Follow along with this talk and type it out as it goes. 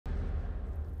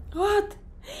What?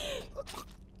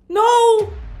 No!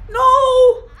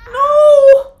 No!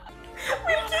 No!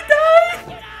 Will he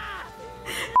die?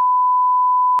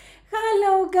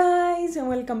 Hello guys and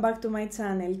welcome back to my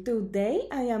channel. Today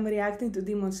I am reacting to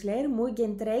Demon Slayer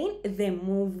Mugen Train, the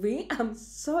movie. I'm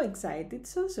so excited,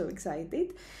 so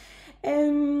excited.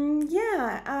 In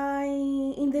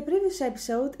the previous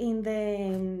episode, in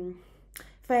the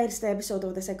first episode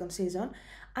of the second season,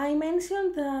 I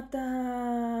mentioned that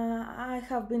I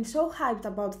have been so hyped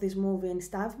about this movie and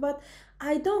stuff, but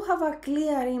I don't have a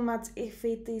clear image if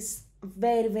it is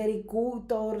very good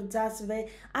or just very...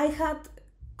 I had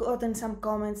gotten some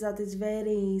comments that it's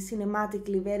very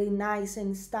cinematically very nice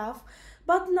and stuff,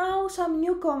 but now some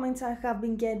new comments I have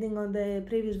been getting on the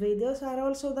previous videos are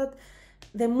also that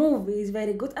the movie is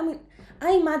very good. I mean,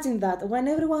 I imagine that when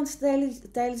everyone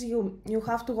tells you you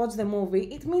have to watch the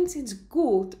movie, it means it's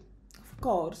good, of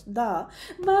course, duh.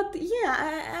 But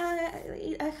yeah,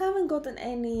 I haven't gotten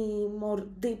any more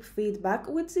deep feedback,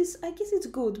 which is, I guess it's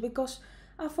good because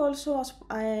I've also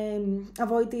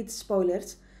avoided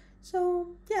spoilers. So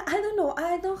yeah, I don't know,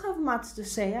 I don't have much to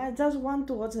say, I just want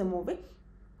to watch the movie.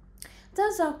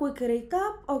 Just a quick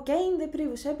recap. Okay, in the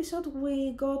previous episode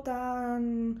we got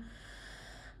an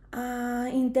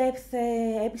in-depth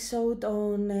episode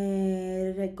on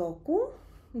Rengoku,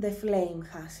 the Flame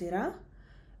Hashira.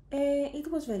 It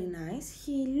was very nice.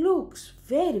 He looks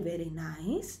very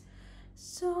nice.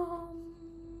 So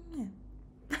yeah,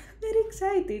 very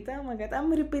excited. Oh my god,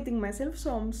 I'm repeating myself,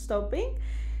 so I'm stopping.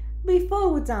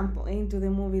 Before we jump into the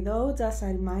movie though, just a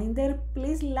reminder,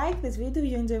 please like this video if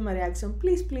you enjoy my reaction.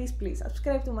 Please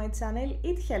subscribe to my channel,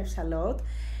 it helps a lot.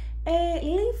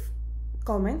 Leave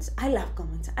comments. I love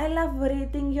comments. I love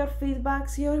reading your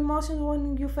feedbacks, your emotions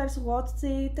when you first watched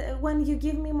it, when you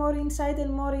give me more insight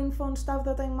and more info on stuff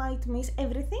that I might miss,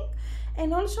 everything.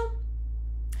 And also,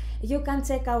 you can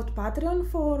check out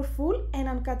Patreon for full and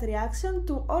uncut reaction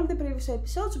to all the previous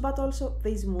episodes, but also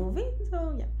this movie.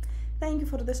 So yeah, thank you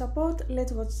for the support.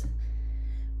 Let's watch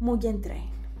Mugen Train.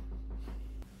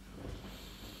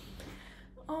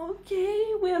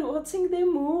 Okay, we are watching the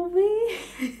movie.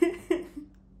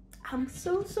 I'm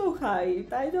so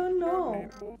hyped, I don't know.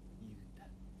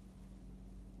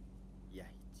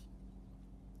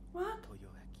 What?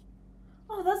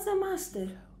 Oh, that's the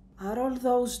master. Are all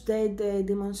those dead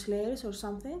demon slayers or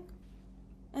something?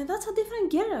 And that's a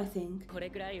different girl, I think.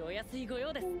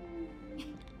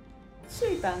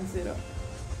 Sweet Tanjiro.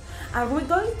 Are we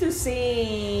going to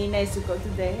see Nezuko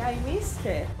today? I missed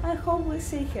her. I hope we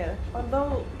see her.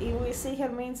 Although if we see her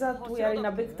means that we are in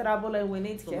a big trouble and we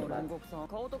need her. But...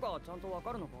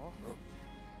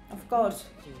 of course.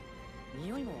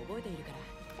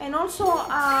 And also,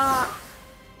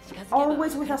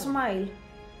 always with a smile.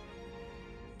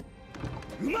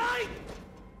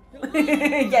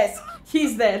 Yes,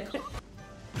 he's there.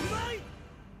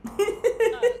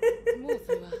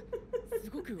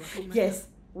 Yes,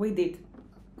 we did.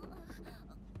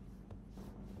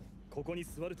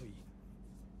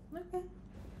 Okay.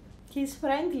 He's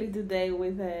friendly today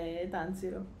with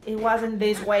Tanjiro. It wasn't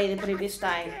this way the previous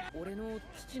time.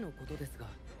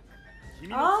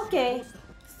 Okay,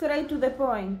 straight to the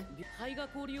point.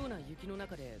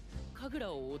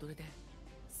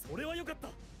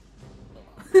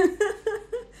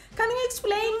 Can you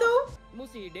explain though?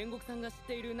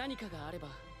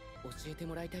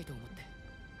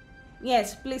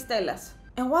 Yes, please tell us.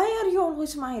 And why are you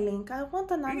always smiling? I want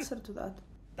an answer to that.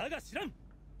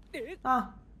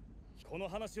 Ah.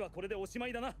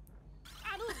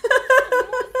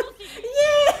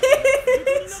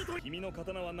 Yes!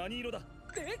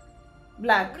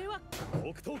 Black.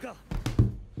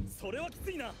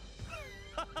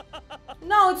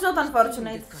 No, it's not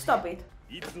unfortunate. Stop it.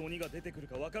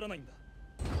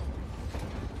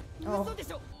 Oh.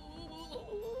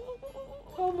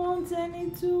 Come on,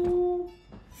 Zenitsu.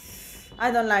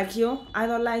 I don't like you. I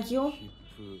don't like you.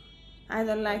 I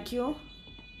don't like you.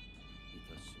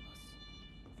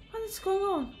 What is going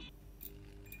on?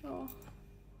 Oh.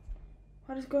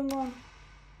 What is going on?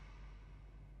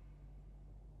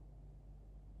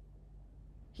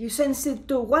 You sensed it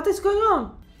too. What is going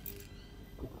on?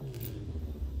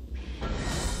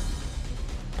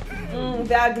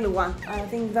 The ugly one. I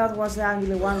think that was the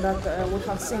ugly one that we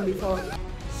have seen before.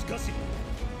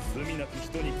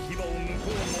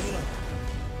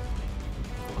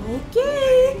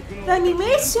 Okay, the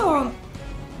animation.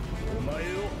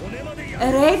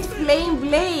 A red flame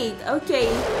blade. Okay,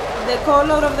 the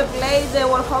color of the blade they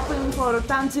were hoping for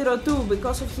Tanjiro too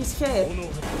because of his hair.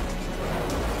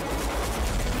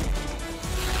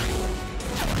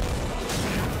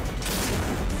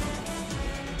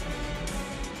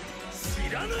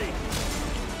 He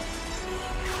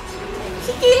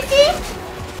killed him?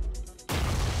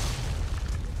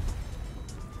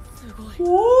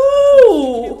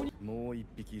 Whoa!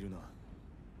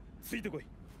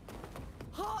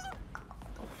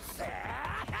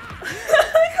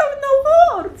 I have no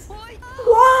words!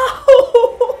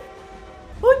 Wow!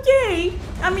 Okay,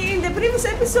 I mean, in the previous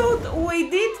episode we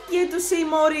did get to see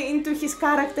more into his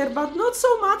character, but not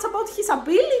so much about his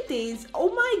abilities. Oh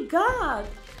my god!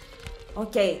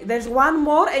 Okay, there's one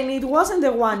more and it wasn't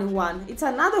the one, it's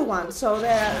another one, so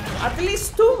there are at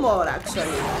least two more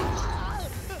actually.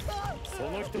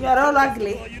 You are all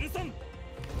ugly.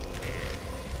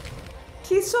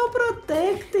 He's so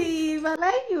protective, I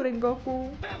like you,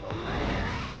 Rengoku.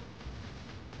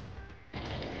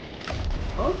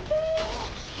 Okay.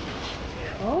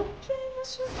 Okay,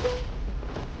 that's okay.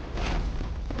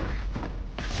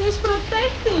 He's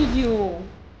protecting you.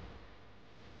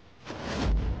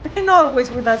 And always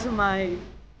with a smile.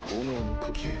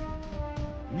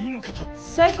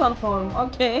 Second form,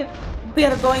 okay. We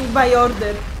are going by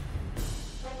order.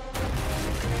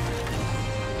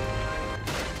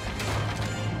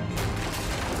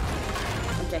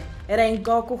 Okay,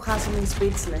 Rengoku has me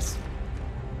speechless.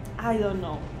 I don't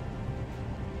know.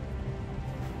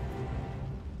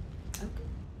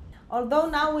 Although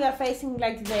now we are facing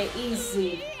like the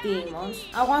easy demons,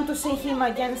 I want to see him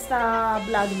against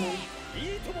Blood Moon.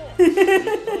 He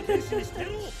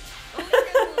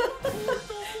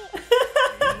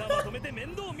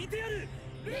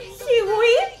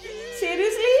win?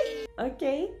 Seriously?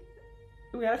 Okay.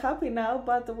 We are happy now,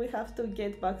 but we have to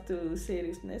get back to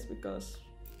seriousness because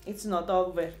it's not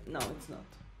over. No, it's not.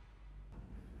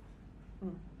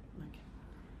 Okay.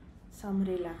 Some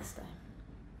relax time.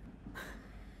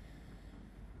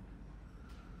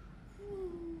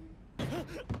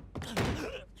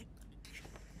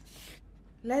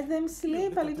 Let them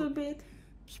sleep a little bit.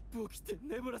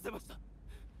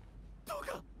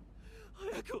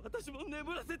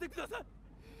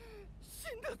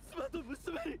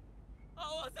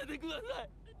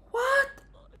 What?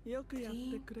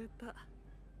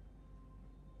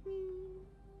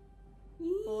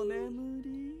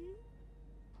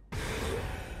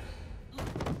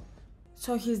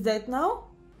 So he's dead now?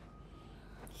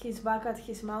 He's back at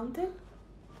his mountain?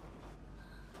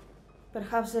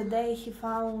 Perhaps the day he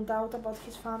found out about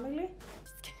his family?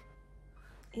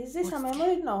 Is this a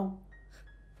memory? No.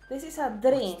 This is a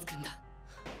dream.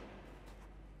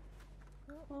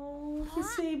 Oh, his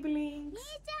siblings.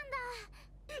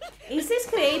 Is this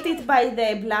created by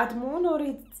the Blood Moon or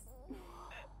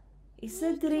is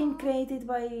the dream created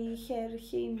by her,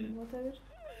 him, whatever?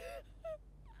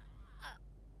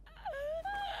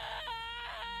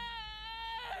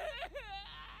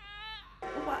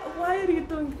 Why are you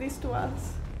doing this to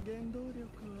us? Yeah,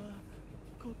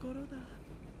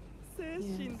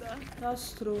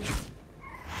 that's true.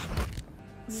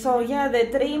 So yeah, the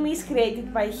dream is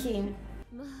created by him.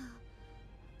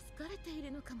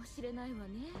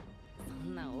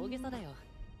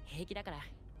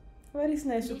 Where is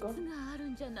Nezuko?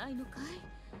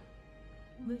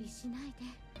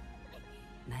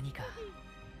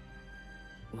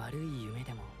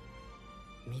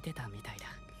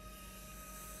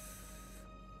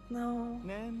 No,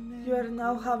 you are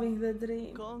now having the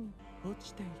dream.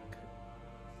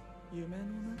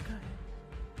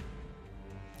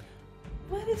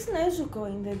 Where is Nezuko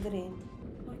in the dream?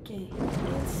 Okay,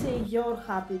 let's see your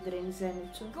happy dream,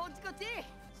 Zenitsu.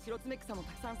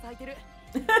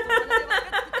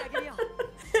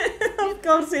 Of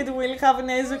course it will have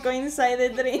Nezuko inside the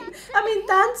dream. I mean,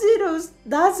 Tanjiro's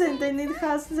doesn't and it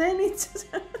has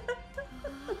Zenitsu.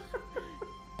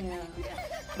 Yeah.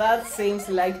 That seems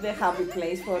like the happy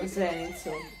place for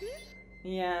Zenitsu.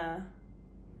 Yeah.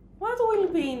 What will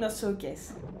be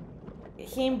Inosuke's?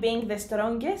 Him being the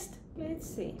strongest? Let's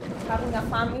see. Having a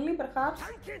family, perhaps?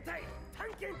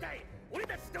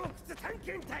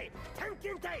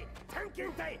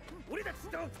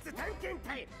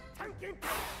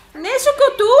 Nezuko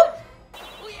too?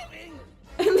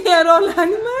 And they are all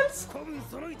animals?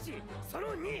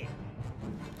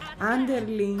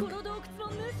 Underling.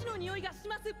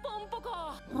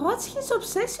 What's his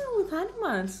obsession with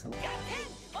animals?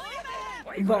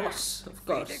 Boss, of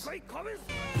course.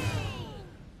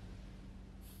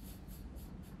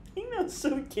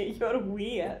 Inosuke, you're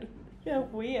weird. You're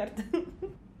weird.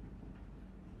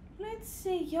 Let's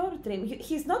see your dream.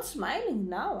 He's not smiling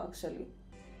now, actually.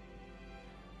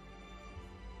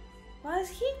 Why is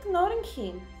he ignoring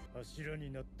him?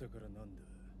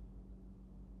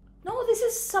 No, this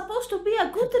is supposed to be a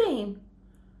good dream.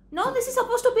 No, this is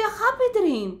supposed to be a happy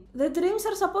dream. The dreams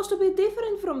are supposed to be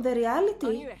different from the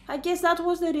reality. I guess that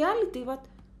was the reality, but...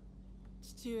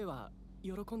 父上は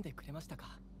喜んでくれました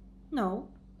か? No.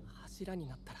 柱に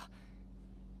なったら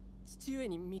父上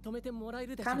に認めてもらえ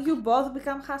るでしょうか? Can you both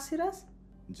become Hashiras?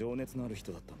 情熱のある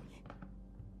人だったのに、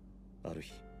ある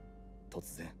日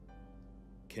突然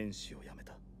剣士を辞め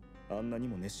た。あんなに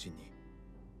も熱心に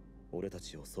俺た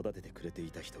ちを育ててくれてい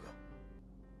た人が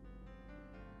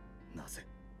なぜ?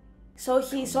 So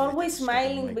he's always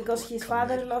smiling because his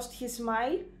father lost his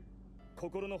smile?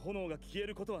 心の炎が消え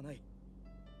ることはない。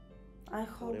 I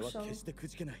hope 俺は so. 決してく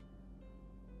じけない。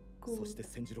 Good. そして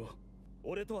千次郎、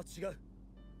俺とは違う。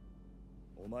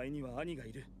お前には兄が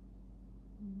いる。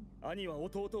兄は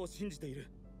弟を信じている。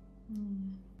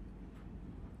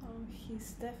Oh,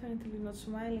 he's definitely not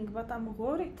smiling, but I'm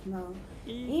worried now.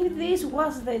 If this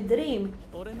was the dream,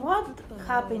 what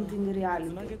happened in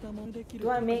reality? Do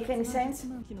I make any sense?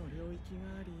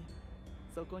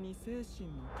 そこに精神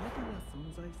の核が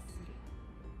存在する。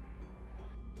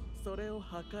それを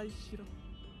破壊しろ。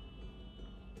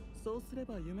そうすれ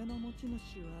ば夢の持ち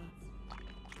主は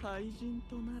怪人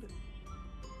となる。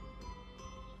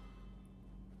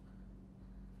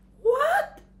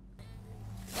What?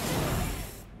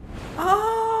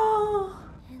 Oh!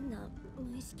 変な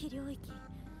無意識領域。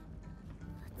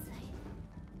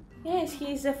Yes,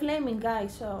 he is a flaming guy,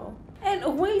 so... And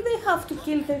will they have to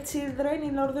kill their children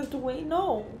in order to win?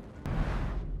 No!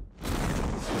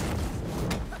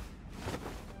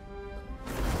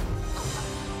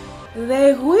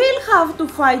 They will have to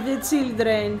fight the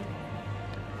children!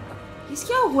 Is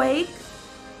he awake?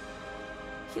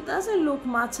 He doesn't look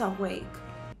much awake.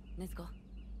 Nezuko,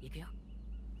 行くよ。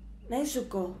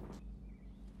 Nezuko.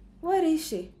 Where is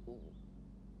she?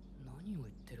 何を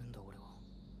言ってるんだ俺は。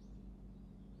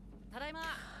ただいま。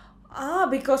 Ah,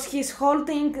 because he's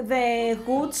holding the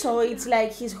hood, so it's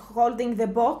like he's holding the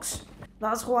box.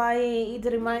 That's why it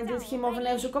reminded him of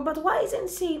Nezuko, but why isn't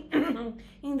she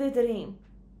in the dream?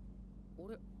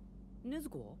 俺、禰豆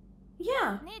子は?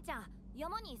 Yeah. 姉ちゃん、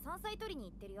山に山菜取り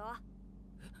に行ってるよ。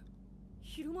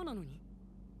昼間なのに?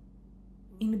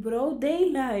 In broad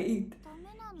daylight. ダ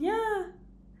メなの? Yeah.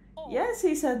 Yes,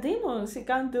 he's a demon. He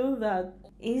can't do that.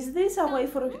 Is this a way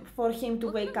for him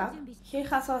to wake up? He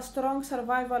has a strong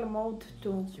survival mode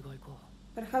too.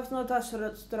 Perhaps not as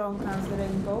strong as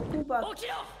Rengoku, but...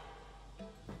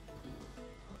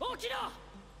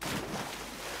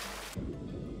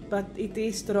 But it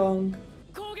is strong.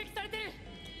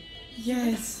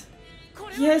 Yes.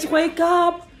 Yes, wake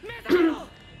up!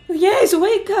 Yes,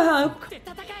 wake up!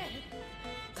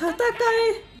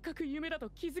 Tatakae!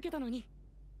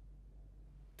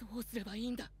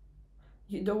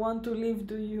 You don't want to live,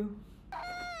 do you?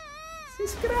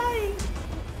 She's crying!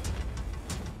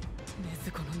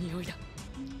 禰豆子の匂いだ。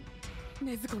禰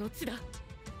豆子の血だ。 Yes.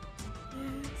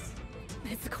 禰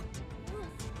豆子。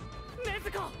禰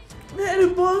豆子。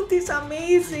 Their bond is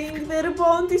amazing. Their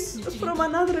bond is from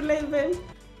another level.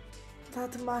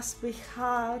 That must be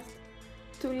hard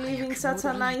to live in such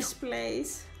a nice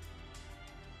place.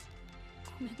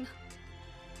 ごめんな。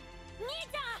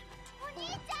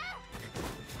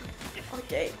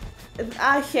 Okay,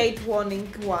 I hate wanting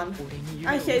one.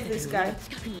 I hate this guy.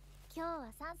 今日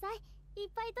は山菜いっ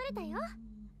ぱい取れたよ。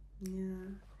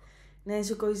 Yeah.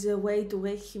 Nezuko is a way to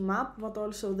wake him up, but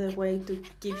also the way to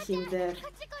keep him there.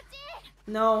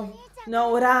 No,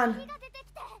 no, run.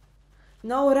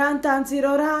 No, run,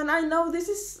 Tanjiro, run. I know this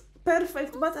is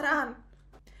perfect, but run.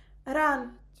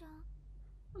 Run.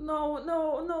 No,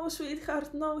 no, no,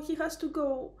 sweetheart, no, he has to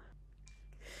go.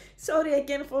 Sorry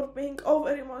again for being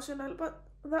over emotional, but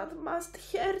that must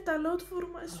hurt a lot for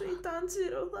my sweet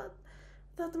Tanjiro.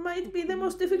 That might be the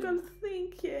most difficult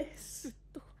thing, yes.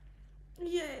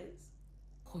 Yes.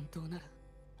 本当なら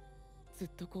ずっ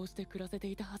とこうして暮らせて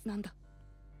いたはずなんだ。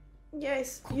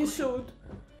 Yes, you should.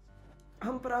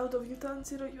 I'm proud of you,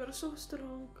 Tanjiro. You are so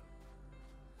strong.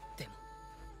 で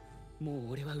も、も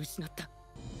う俺は失った。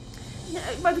 Yeah,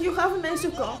 but you have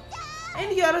Nezuko.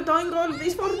 And you are doing all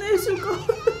this for Nezuko.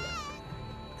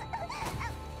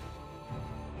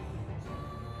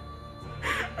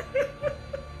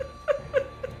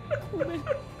 ごめん。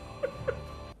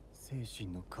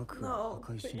 No,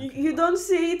 you don't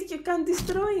see it, you can't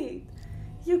destroy it.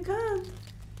 You can't.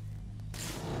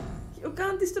 You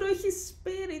can't destroy his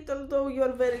spirit, although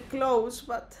you're very close,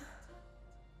 but...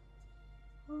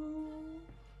 Oh,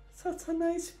 such a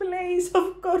nice place.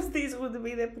 Of course this would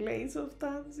be the place of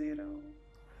Tanjiro.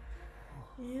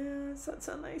 Yeah, such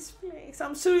a nice place.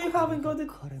 I'm sure you haven't got it.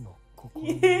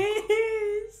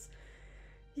 Yes!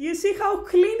 You see how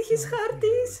clean his heart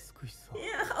is? 美しさ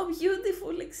Yeah, how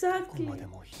beautiful, ここ exactly. まで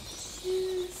もいい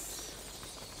Yes.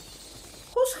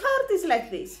 Whose heart is like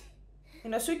this?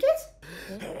 Inosuke's?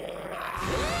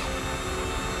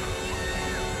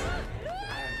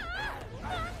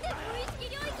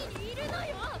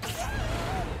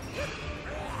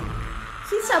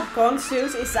 His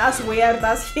subconscious is as weird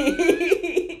as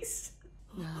he is.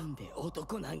 なんで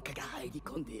男なんかが入り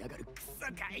込んでやがるクソ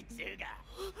怪獣が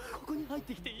ここに入っ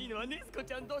てきていいのはネスコ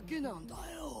ちゃんだけなんだ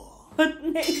よ But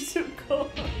Nezuko.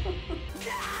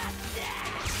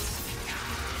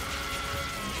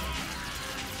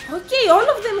 Okay, all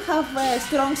of them have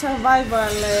strong survival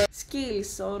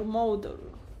skills or motor.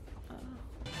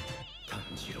 炭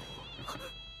治郎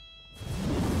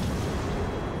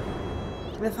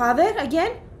The father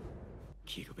again?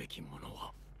 切るべきもの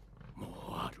はもう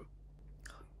ある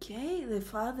Okay, the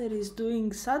father is doing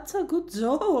such a good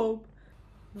job.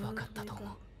 分かったと思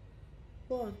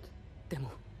う What? で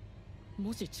も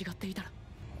もし違っていたら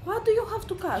What do you have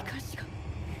to cut? 生かしが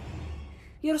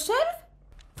Yourself?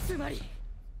 つまり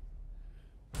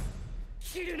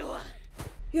切るのは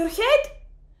Your head?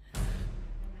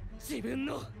 自分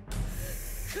の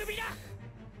首だ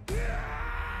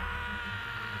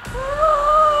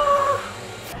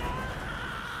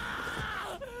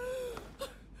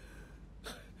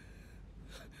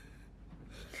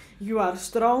You are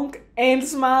strong and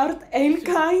smart and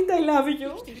kind. I love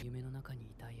you. 夢の中に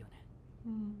いたいよね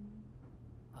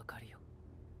わかるよ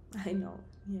I know.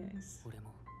 Yes. 俺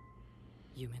も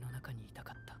夢の中にいた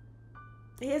かった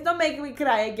Yes, don't make me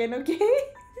cry again, okay?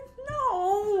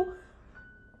 No.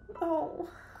 No.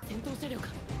 戦闘車両か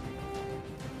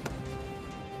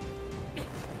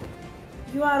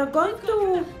You are going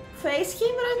to face him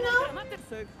right now?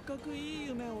 せっかくいい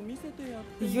夢を見せてやっ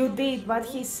て You did, but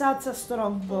he's such a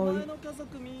strong お boy. 前の家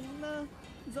族みんな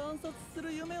惨殺す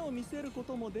る夢を見せるこ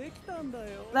ともできたんだ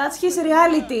よ That's his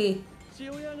reality. 父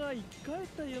親が生き返っ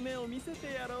た夢を見せ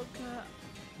てやろうか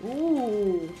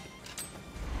Ooh.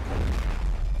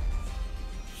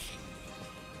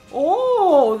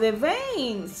 Oh, the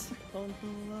veins. 本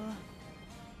当は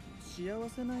幸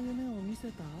せな夢を見せ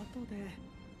た後で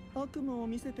悪夢を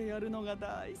見せてやるのが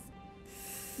大好き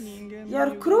人間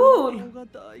You're cruel. のが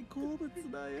大好物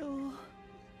だよ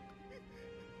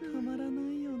たまらな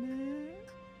いよね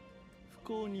不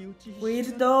幸に打ちひしがれて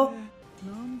Weirdo.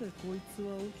 なんでこいつ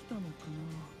は起きたのか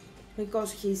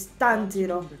Because he's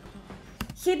Tanjiro.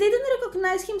 He didn't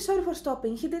recognize him. Sorry for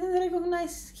stopping. He didn't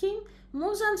recognize him.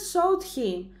 Muzan showed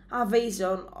him a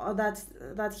vision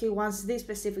that he wants this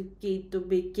specific kid to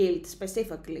be killed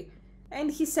specifically. And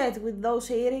he said with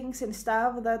those earrings and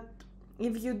stuff that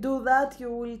if you do that, you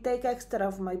will take extra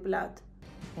of my blood.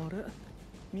 なあれ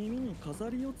耳に飾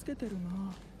りをつけてる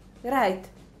な Right.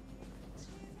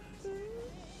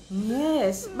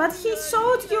 Yes, but he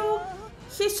showed you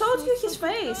his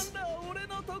face. なんだ俺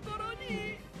のところ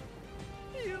に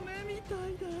夢みたい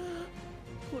だ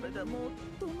これでもっ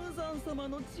と無惨様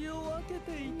の血を分け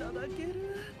ていただけ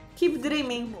る Keep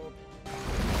dreaming.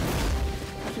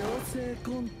 強制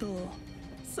コント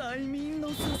催眠の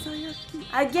ささやき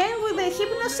Again with the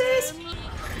hypnosis?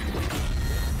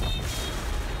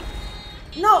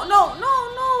 No, no, no,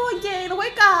 no, again,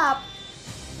 wake up!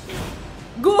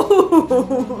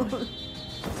 Good!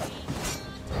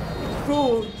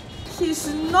 Good. He's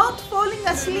not falling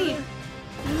asleep.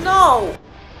 No!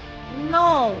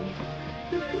 No!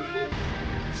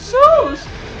 Shush!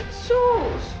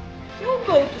 Shush! You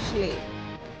go to sleep.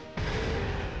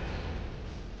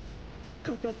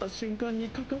 かかった瞬間に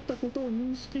かかったことを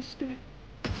認識して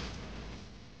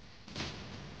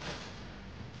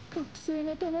覚醒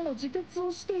のための自決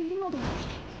をしているのだ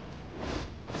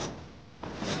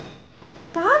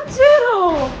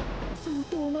Tanjiro! 相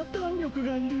当な弾力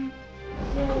がいる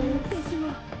この私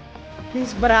は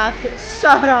His breath.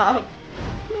 Shut up!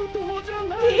 まともじゃ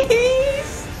ない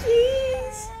Please!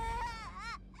 Please!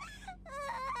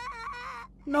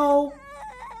 No!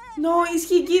 No, is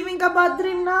he giving a bad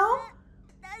dream now?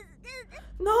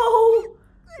 No!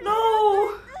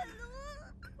 No!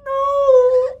 No!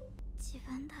 自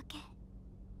分だけ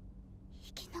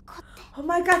生き残って Oh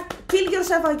my god, kill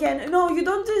yourself again. No, you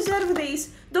don't deserve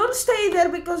this. Don't stay there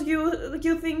because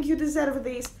you think you deserve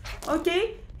this.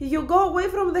 Okay? You go away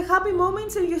from the happy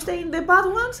moments and you stay in the bad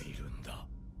ones? いるんだ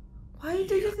Why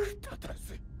do you think... 立た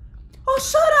ず Oh,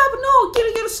 shut up! No!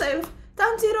 Kill yourself!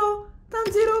 Tanjiro!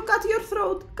 Tanjiro, cut your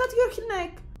throat! Cut your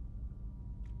neck!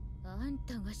 あん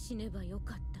たが死ねばよ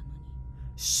かったのに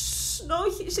Shh! No,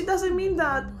 she doesn't mean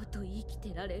that. もっと生き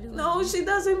てられるわ No, she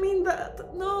doesn't mean that.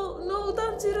 No, no,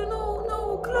 Tanjiro, no,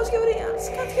 no. Close your ears.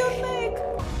 Cut your neck.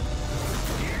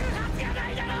 言うはずがな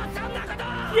いだろ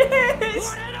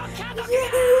Yes!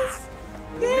 Yes!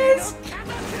 Yes!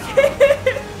 Yes!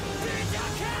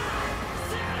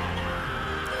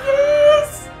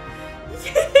 Yes!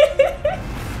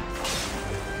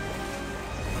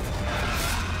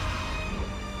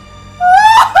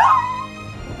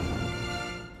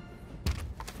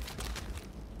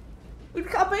 It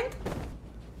happened.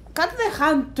 Cut the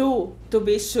hand too, to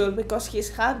be sure, because his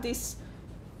hand is...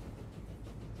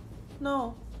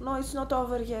 No, no, it's not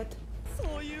over yet.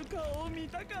 そういう顔を見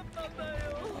たかったんだ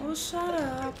よ Oh, shut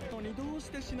up. 本当にどうし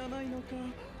て死なないのか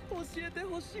教えて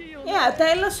ほしいよね Yeah,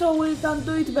 tell us so we can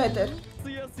do it better.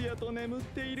 すやすやと眠っ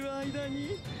ている間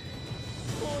に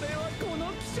俺はこ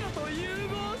の記者と融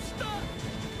合した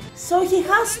So he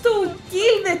has to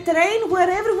kill the train where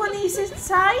everyone is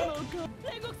inside?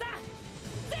 煉獄さん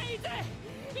善逸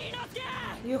伊之助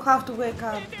You have to wake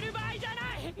up. 寝てる場合じゃ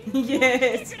ない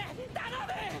Yes. 頼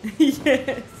む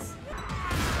Yes.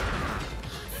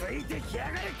 ついてきや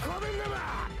がれ子分どもよ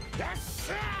っ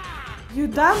しゃ You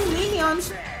damn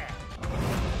minions. 伊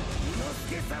之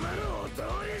助様のお通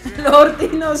りじゃ Lord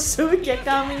Inosuke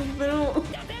coming through.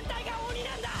 全体が鬼な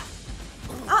んだ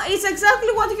Oh, it's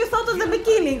exactly what you thought at the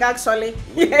beginning, actually.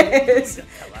 Yes.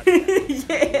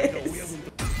 Yes.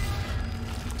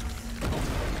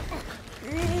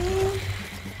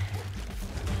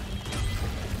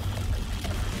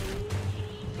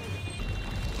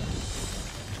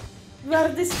 You are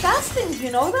disgusting,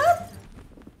 you know that?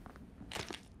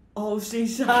 Oh,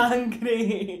 she's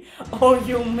angry. Oh,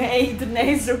 you made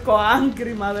Nezuko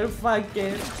angry,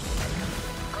 motherfucker.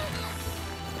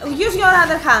 Use your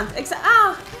other hand.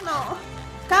 No.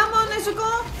 Come on,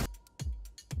 Nezuko.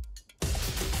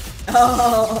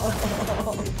 Oh,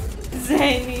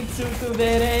 Zenitsu to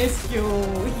the rescue.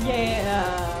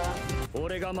 Yeah.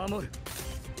 俺が守る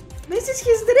This is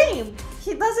his dream.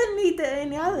 He doesn't need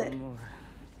any other.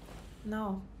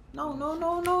 No. No, no,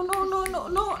 no, no, no, no, no,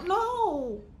 no,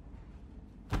 no.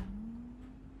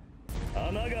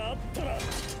 穴があったら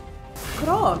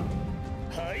Crawl.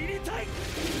 入りたい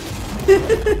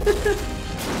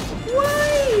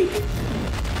Why?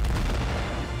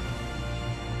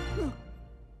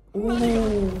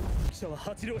 Ooh. 記者は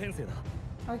8両編成だ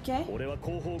Okay. 俺は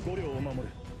後方5両を守る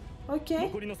Okay.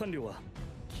 残りの3両は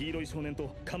黄色い少年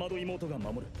とかまど妹が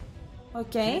守る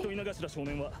Okay. 君と稲頭少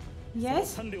年は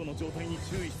Yes. 3両の状態に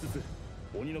注意しつつ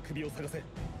鬼の首を探せ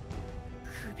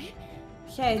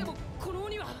Head. この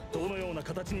鬼はどのような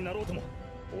形になろうとも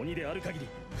鬼である限り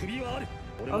首はある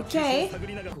俺も Okay. 急所を探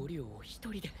りながら五両を一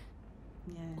人で Yes.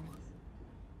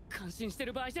 感心して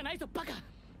る場合じゃないぞバカ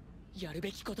やる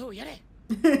べきことをやれ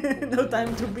No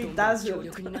time to be 強 dazzled.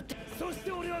 力になってそし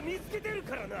て俺は見つけてる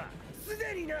からなす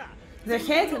でにな The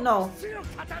head? No. 強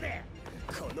型で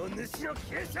この主の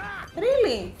傾斜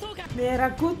Really? そうか They are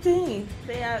a good team.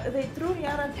 They truly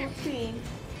are a good team.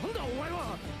 なんだお前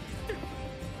は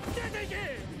出ていけ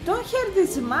Don't hurt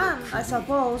this man, I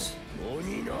suppose.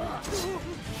 鬼の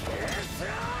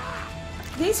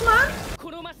This man?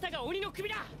 この真下が鬼の首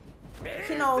だ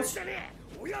He knows.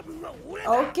 親分は俺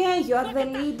だ Okay, you are the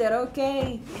leader,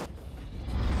 okay.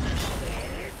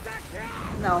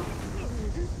 No.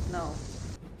 No.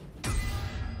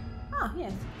 Ah,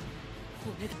 yes. 呼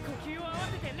吸を合わ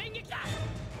せて連撃だ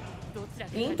どちら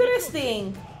かが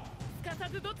Interesting. すかさ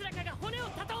ずどちらかが骨を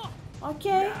断とう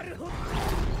Okay.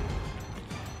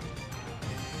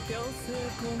 強制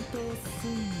混沌睡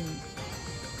眠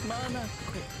マナコ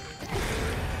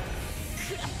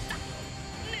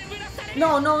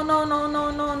No, no, no, no,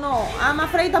 no, no, no. I'm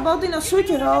afraid about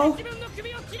Inosuke though. 自分の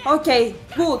首を切れ Okay,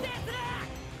 good.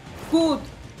 Good.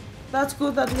 That's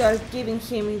good that we are giving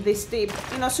him this tip.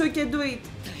 Inosuke, do it.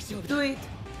 大丈夫だ Do it.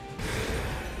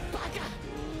 バカ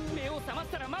目を覚まし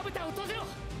たらまぶたを閉じろ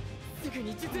すぐ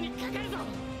に術にかかるぞ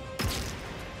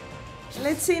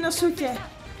Let's see Inosuke.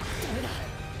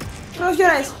 Close your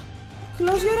eyes.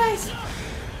 Close your eyes.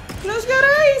 Close your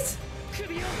eyes.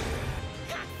 首を覚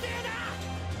醒だ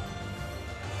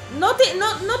Not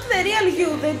the real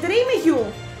you, the dreamy you.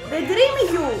 The dreamy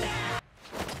you.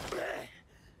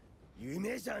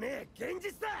 夢じゃねえ現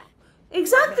実だ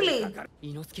Exactly.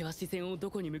 伊之助は視線を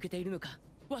どこに向けているのか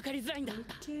分かりづらいんだ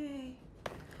Okay.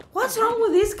 What's wrong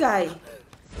with this guy?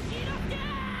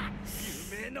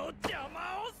 夢の邪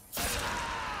魔をす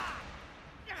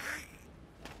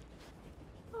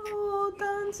Oh,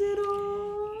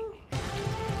 Tanjiro.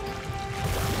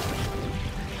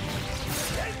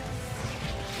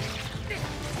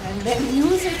 And the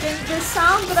music and the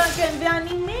soundtrack and the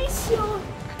animation.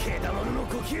 けだものの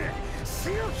呼吸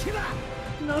強気だ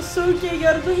Inosuke,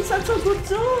 you're doing such a good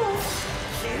job.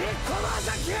 切れ込ま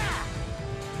ざき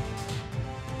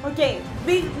Okay,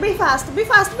 be fast, be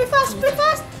fast, be fast, be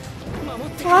fast!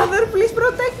 Father, please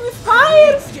protect me!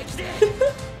 Fire!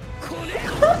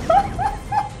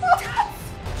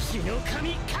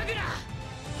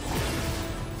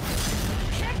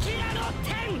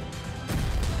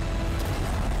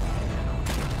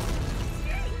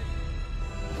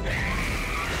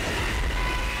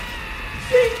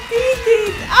 They did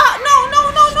it! Ah, no, no,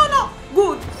 no, no, no!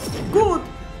 Good, good,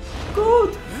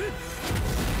 good,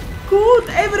 good.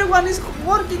 Everyone is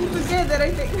working together,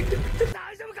 I think.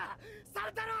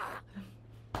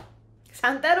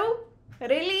 Santaru?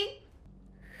 Really?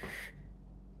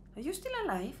 Are you still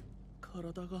alive?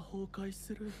 体が崩壊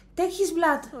する。 Take his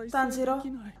blood, 再生 Tanjiro. で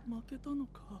きない。負けたの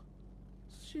か。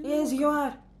死ぬのか。 Yes, you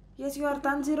are. Yes, you are,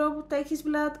 Tanjiro. Take his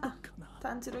blood. Ah,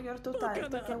 Tanjiro, you're too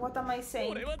tired. Okay, what am I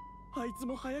saying? 俺はあいつ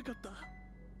も早かった。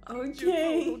 Okay. 術を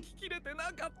聞きれて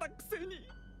なかったくせに。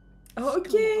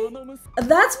 Okay. あの息子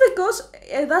That's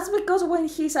because when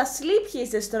he's asleep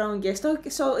he's the strongest. Okay,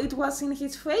 so it was in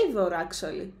his favor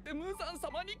actually. って無惨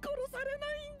様に殺され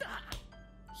ないんだ。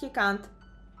 He can't.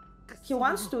 He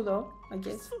wants to though, I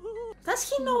guess. Does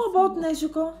he know about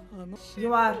Nezuko? あの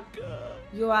You are. か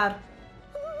You are.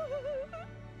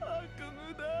 悪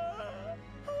夢だ。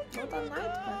 What a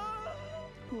nightmare.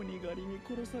 鬼狩りに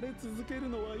殺され続ける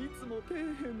のはいつも底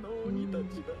辺の鬼た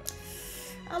ちだ。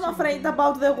 I'm afraid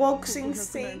about the boxing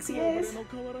things, yes. 俺の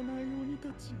変わらない鬼た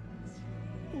ち。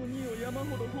鬼を山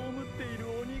ほど葬っている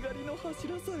鬼狩りの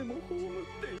柱さえも葬っ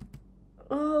ている。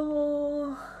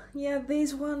 Oh, yeah,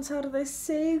 these ones are the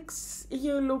six.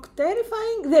 You look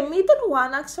terrifying. The middle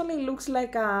one actually looks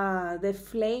like the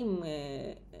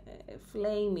flaming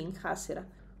Hashira.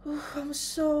 I'm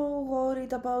so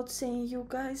worried about seeing you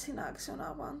guys in action.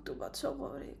 I want to, but so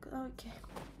worried. Okay.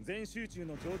 全集中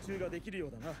の常駐ができるよ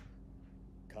うだな。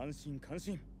感心感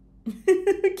心。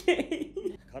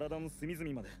 Okay. 体の隅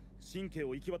々まで神経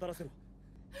を行き渡らせろ。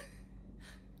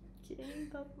 Okay,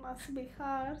 that must be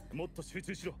hard. もっと集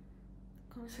中しろ。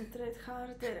 Concentrate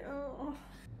harder. Oh.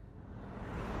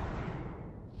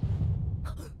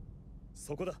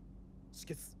 そこだ。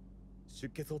出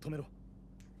血を止めろ。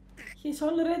 He's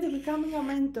already becoming a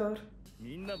mentor.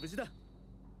 みんな無事だ。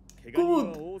怪我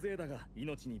人は大勢だが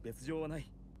命に別状はない。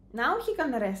 Now he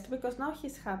can rest because now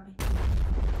he's happy.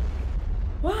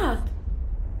 What?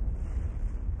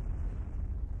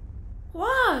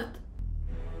 What?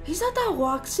 Is that a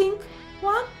waxing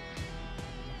one?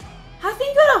 I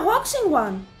think you're a waxing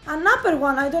one. An upper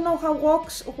one. I don't know how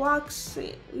wax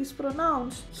is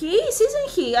pronounced. He is, isn't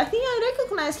he? I think I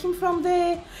recognize him from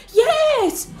the...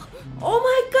 Yes! Oh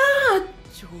my god!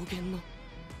 上限の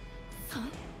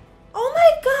Oh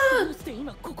my ど god! うして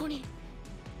今ここに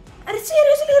Are you seriously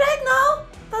right now?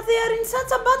 That they are in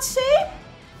such a bad shape?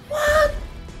 What?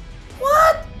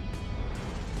 What?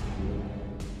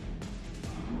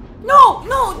 No!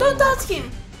 No! Don't touch him!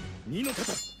 二の方。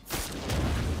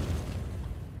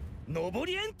上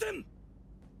り炎天。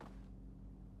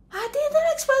 I didn't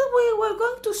expect we were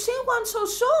going to see one so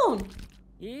soon!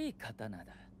 いい刀だ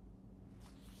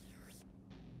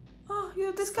Oh,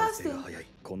 you're 再生 disgusting. が早い。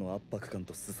この圧迫感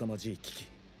と凄まじい危機。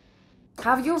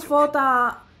 Have you fought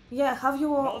a... Yeah, have you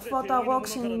fought a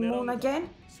boxing moon again?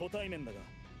 初対面だが、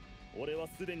俺は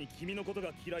すでに君のこと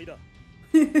が嫌いだ。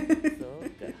そうか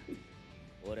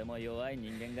俺も弱い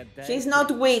人間が大 He's not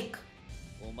weak.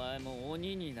 お前も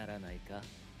鬼にならないかな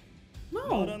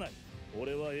No. らない。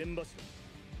俺は縁柱。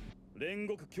煉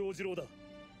獄京次郎だ。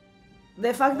 The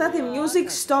fact that the music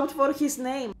stopped for his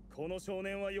name. この少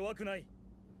年は弱くない。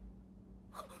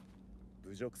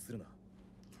侮辱するな。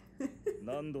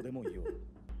何度でも言おう。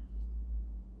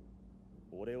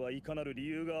俺はいかなる理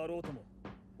由があろうとも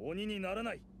鬼になら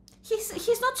ない。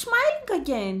 He's not smiling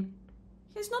again.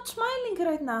 He's not smiling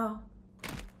right now.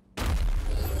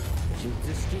 術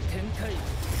式展開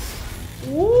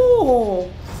Ooh.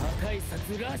 破壊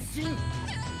殺羅針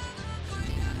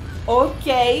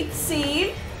Okay,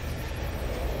 see?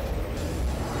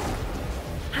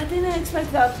 I didn't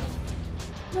expect that.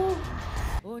 No.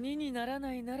 鬼になら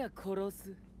ないなら殺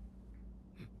す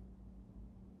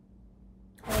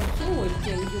He will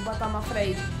kill you, but I'm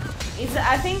afraid.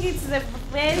 I think it's the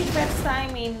very first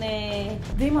time in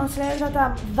Demon Slayer that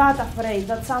I'm that afraid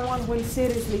that someone will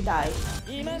seriously die.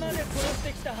 今まで殺し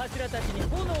てきた柱たちに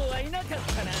炎はいなかった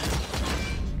な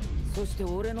そして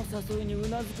俺の誘いにう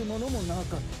なずく者もなかっ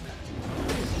た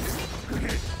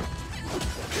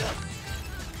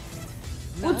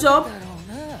Good job. なんだろ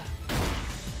うな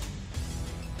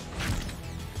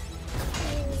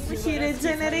He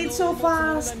regenerates so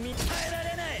fast.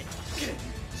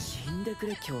 死んでく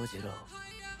れ京次郎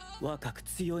若く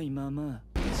強いまま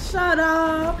Shut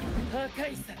up. 破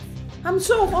壊殺 I'm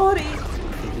so worried.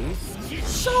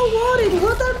 So worried.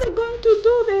 What are they going to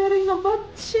do? They are in a bad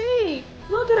shape.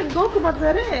 Not Rengoku, but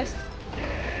the rest.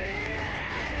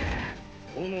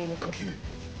 炎の呼吸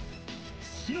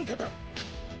死の方永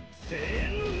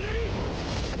遠のうなり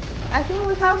I think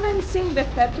we haven't seen the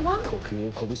third one. 虚空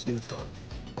を拳で打つと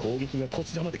攻撃がこ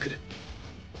ちらまで来る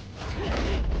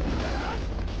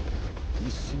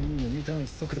一瞬にも2ターン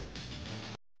速度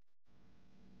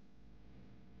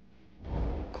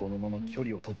このまま距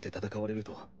離を取って戦われる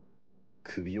と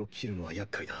首を切るのは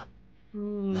厄介だ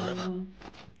ならば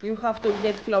You have to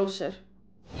get closer.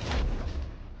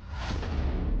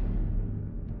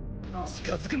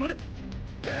 近づくまで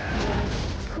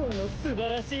この素晴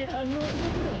らしい反応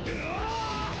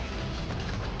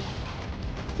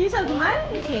He's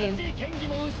admiring him. 剣技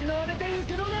も失われている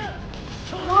けどな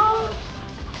No.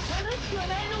 悲しくは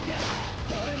ないのか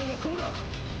誰もがこうだ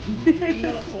みんな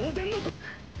は当然の動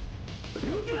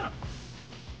くな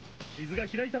傷が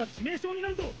開いたら致命傷にな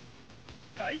るぞ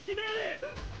大気命令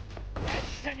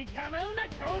役者に構うな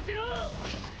教師郎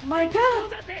My god.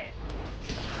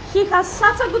 He has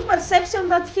such a good perception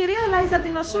that he realized that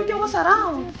Inosuke was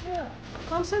around.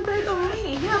 Concentrate on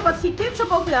me. Yeah, but he cares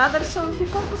about the others, so he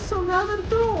focuses on the other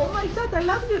two. Oh my god, I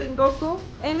love you, Rengoku.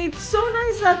 And it's so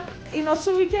nice that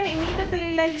Inosuke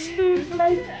immediately likes to,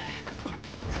 like,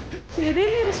 he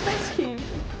really respects him.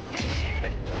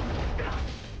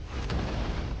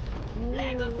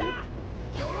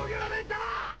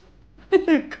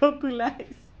 Goku lies.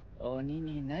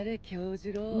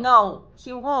 No,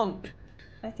 he won't.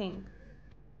 I think.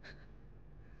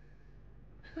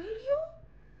 Will you?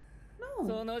 No.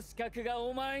 その資格が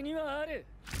お前にはある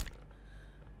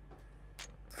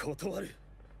断る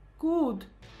Good.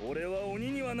 俺は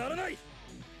鬼にはならない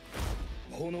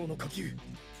炎の呼吸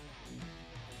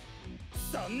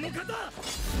三の方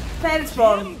First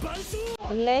form.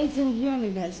 Legend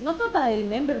Universe. Not that I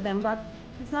remember them, but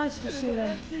it's nice to see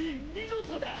them. 見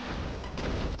事だ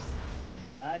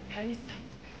赤い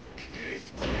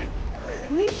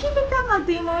Will he become a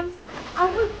demon? Are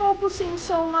we focusing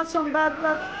so much on that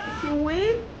he will?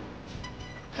 入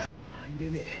れ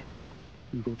ねえ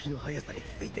動きの速さに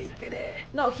ついていってね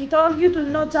No, he told you to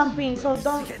not jump in, so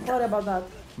don't worry about that.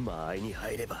 間合いに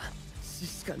入れば死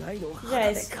しかないのを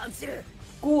Yes. 感じる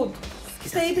Good.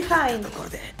 Stay behind. ところ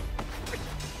で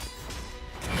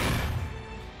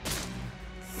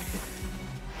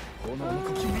炎の呼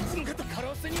吸いつの方カ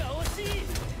ロスには惜しい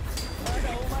ま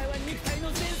だお前は肉体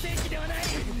の全盛期ではない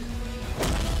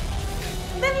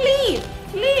Then leave.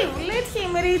 Leave. Let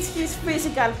him reach his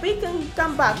physical peak and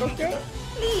come back, okay?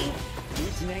 Leave.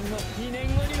 1年後2年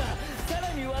後にはさ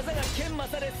らに技が研磨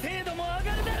され精度も上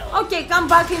がるだろう Okay, come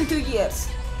back in 2 years.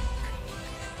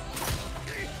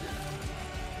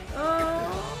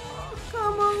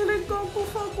 Come on, Rengoku,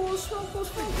 focus, focus,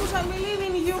 focus. I believe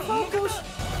in you, focus.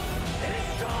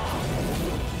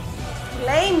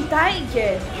 Flame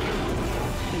Tiger.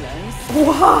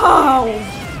 Wow.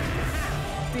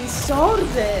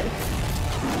 Disorder.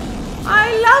 I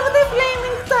love the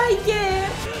Flaming Tiger.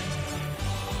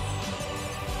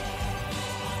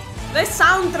 The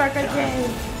soundtrack again.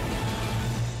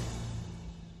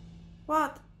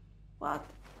 What? What?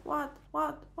 What?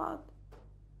 What? What?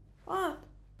 What?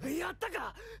 やった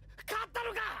か勝った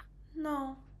のか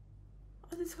No.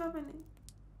 What is happening?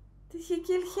 Did he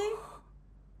kill him?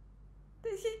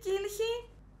 Did he kill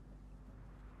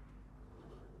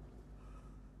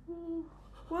him?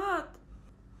 What?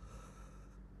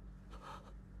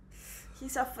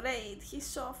 He's afraid. He's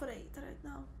so afraid right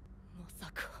now. ま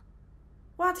さか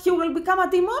What? He will become a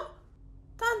demon?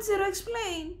 Tanjiro,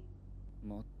 explain.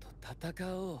 もっと戦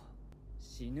おう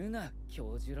死ぬな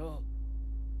京次郎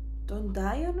Don't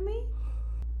die on me?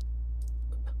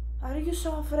 Are you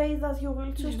so afraid that you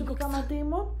will choose to become a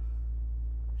demon?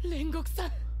 煉獄さ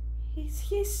ん Is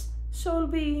his soul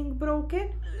being broken?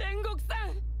 煉獄さ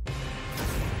ん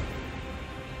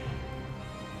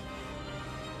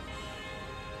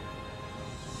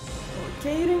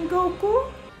Okay, Rengoku?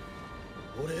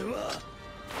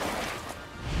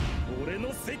 俺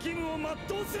の責務を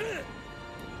全うする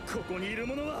ここにいる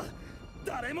者は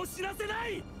誰も死なせな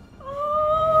い Oh,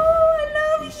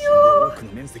 I love 一瞬で you! 多く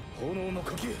の面積炎の呼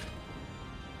吸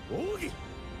奥義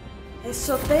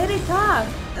Esoteric art.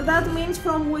 That means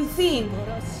from within. 素晴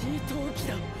らしい闘技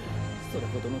だそれ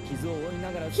ほどの傷を負い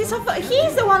ながら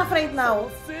He's the one afraid now.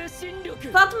 精神力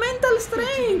That mental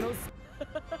strength.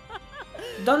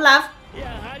 Don't laugh. や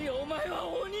はりお前は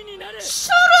鬼になる Shut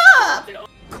up!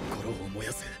 心を燃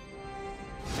やせ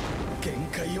限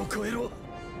界を超えろ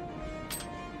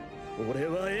俺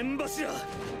は縁柱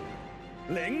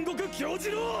煉獄教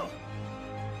次郎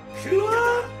黒方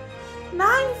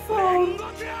Nine form.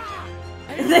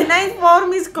 The ninth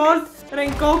form is called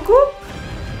Rengoku.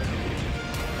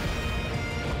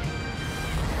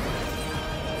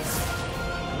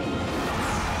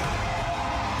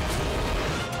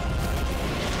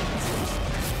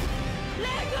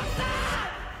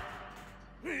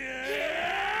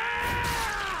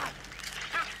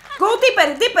 Go deeper,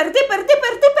 deeper, deeper,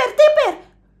 deeper, deeper, deeper.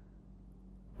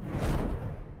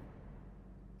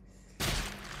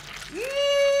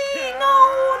 No,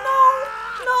 no,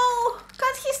 no.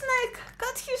 Cut his neck.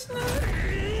 Cut his neck.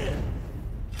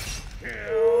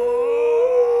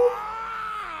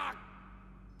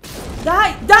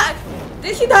 Die, die.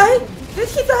 Did he die? Did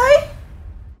he die?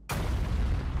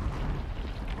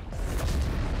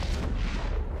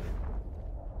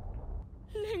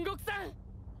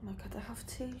 Oh my god, I have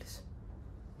chills.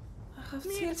 I have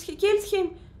chills. He killed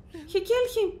him. He killed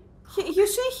him. You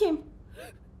see him.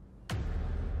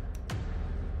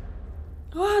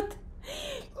 What?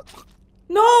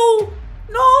 No!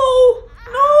 No!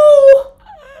 No!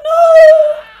 No!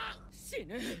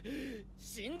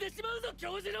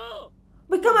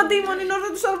 Become a demon in order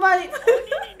to survive.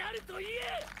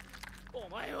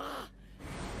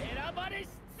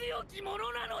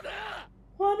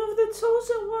 One of the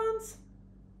chosen ones.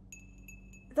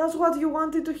 That's what you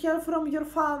wanted to hear from your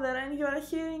father, and you are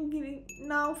hearing it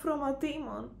now from a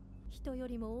demon. 人よ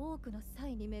りも多くの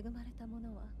才に恵まれた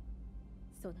者は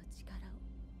その力を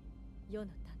世の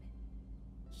ため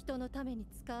人のために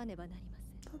使わねばなりませ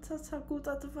ん。 That's such a good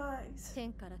advice.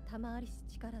 天から賜りし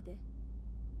力で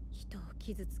人を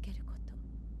傷つけること、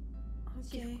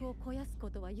私 Okay. 腹を肥やすこ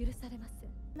とは許されません。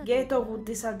 Geto would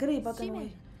disagree, but 使命なの anyway.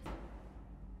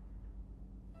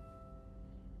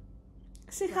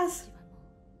 です。 She has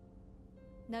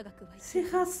長くは she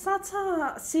has such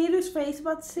a serious face,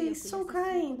 but she's so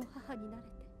kind. 母になれて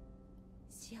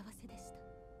幸せでし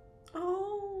た。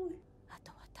 Oh, あ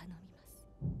とは頼みます。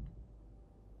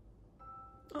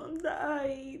 don't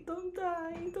die, don't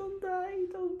die, don't die,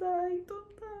 don't die,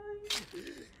 don't die.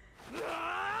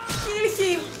 Kill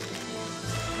him.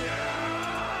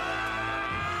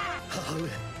 母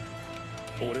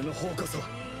上、俺の方こそ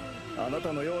あな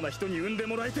たのような人に産んで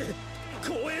もらえて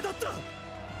光栄だった。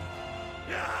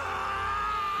 You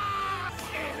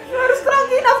are strong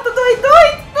enough to do it, do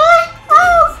it, do it,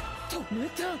 fast. 止め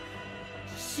た。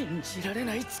信じられ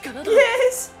ない力だ。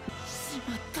 Yes. し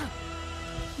まった。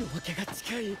夜明けが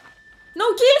近い。 No,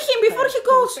 kill him before he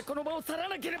goes. この場を去ら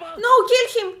なければ。 No, kill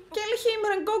him, kill him,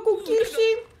 Rengoku, kill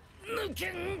him. 無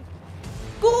限。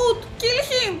 Good, kill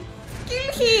him,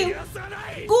 kill him. 逃がさな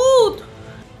い。 Good. こ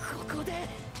こで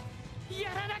や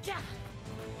らなきゃ。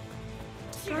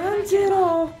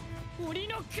 Tanjiro, 鬼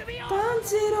の首を。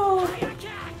 Tanjiro.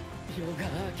 夜が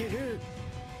明ける。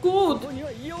 Good, ここに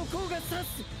は陽光が差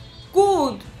す。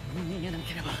 good. 逃げな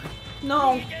ければ。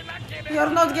 No, you're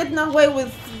not getting away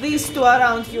with these two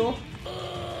around you.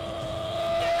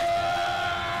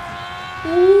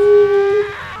 Ooh.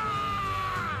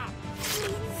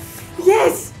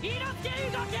 Yes!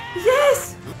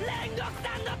 Yes!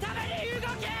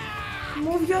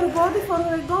 Move your body for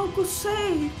Rengoku's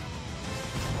sake.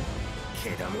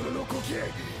 獣の呼吸、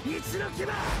一の牙。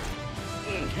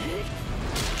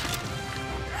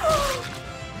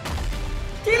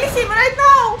 Kill him right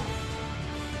now!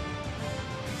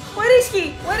 Where is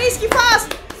he? Where is he?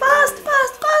 Fast! Fast!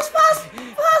 Fast! Fast! Fast!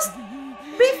 Fast!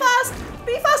 Be fast!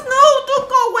 Be fast! No! Don't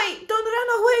go away! Don't run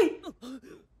away!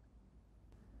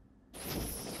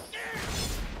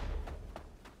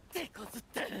 手こずっ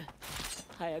て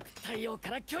早く太陽か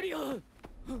ら距離を。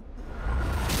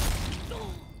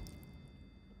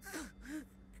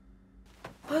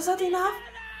 Was that enough?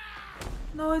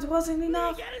 No, it wasn't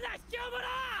enough. 逃げるな、卑怯者。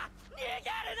逃げ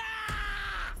るな。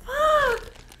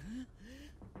 Fuck!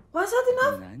 Was that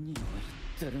enough? 何を言っ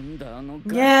てるんだ、あの。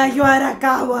 Yeah, you are a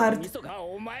coward. 味噌が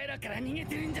お前らから逃げ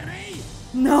てるんじゃない。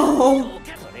 No!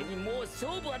 それにもう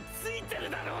勝負はついてる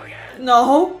だろうが。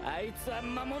 No! あいつは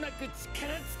間もなく力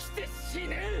尽きて死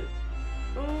ぬ。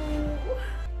 Ooh.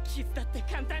 傷だって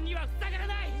簡単には塞がら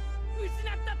ない。失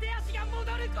った手足が戻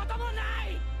ることもな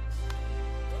い。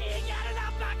逃げる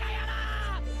な、バカ野郎。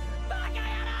バカ野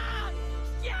郎。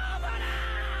卑怯者。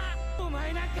お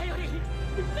前なんかより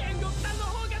煉獄さんの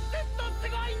方がずっとす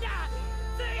ごいんだ。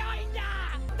強いんだ。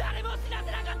誰も死な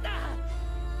せなかった。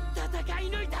戦い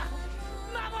抜いた。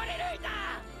守り抜いた。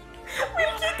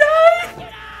 Will he die?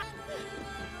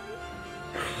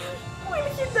 Will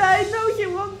he die? No, he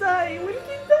won't die. Will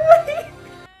he die?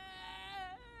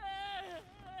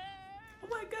 Oh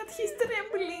my god, he's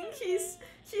trembling. He's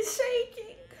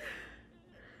shaking.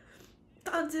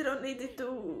 Tanjiro needed to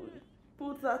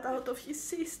put that out of his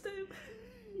system.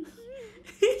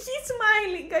 He's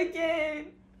smiling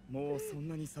again. もうそん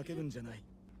なに叫ぶんじゃない。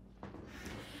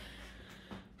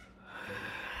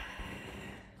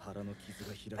腹の傷が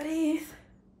開く。 Breathe.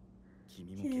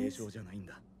 君も軽傷じゃないん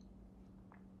だ。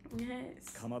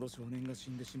 Yes. かまど少年が死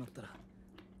んでしまったら、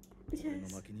俺の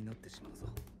Yes. 負けになってしまうぞ。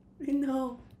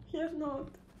 No, you're not.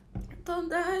 Don't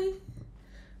die.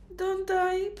 Don't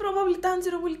die. Probably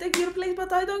Tanjiro will take your place,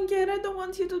 but I don't care. I don't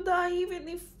want you to die. Even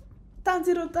if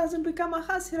Tanjiro doesn't become a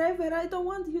Hashira ever, I don't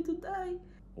want you to die.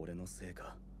 俺のせい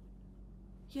か。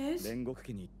 Yes. 煉獄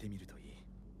家に行ってみるといい。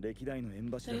歴代の縁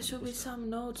柱 There が should 残 be した some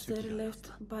notes 手記 there があるは left ず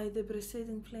だ。 by the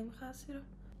preceding flame Hashira.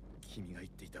 君が言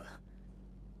っていた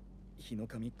日の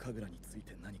神神楽につい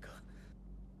て何か。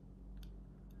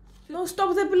 No,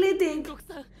 stop the bleeding. 煉獄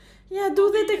さん Yeah,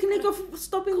 do the technique of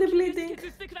stopping the 止 bleeding. 血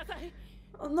してください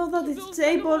Oh, no, that is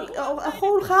able. Oh, a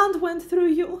whole hand went through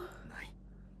you. ない。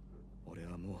俺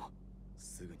はもう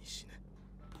すぐに死ぬ。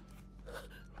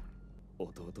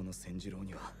弟の千次郎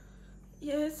には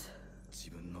Yes. 自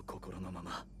分の心のま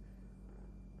ま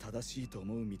正しいと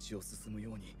思う道を進む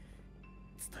ように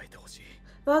伝えてほしい。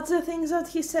 That's the things that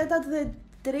he said at the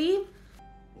dream.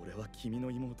 俺は君の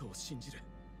妹を信じる。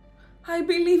 I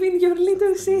believe in your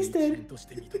little 殺害の一 sister. 員とし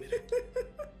て認める。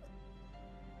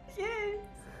 Yes.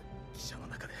 記者の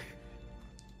中で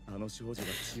あの少女が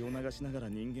血を流しながら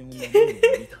人間を守るの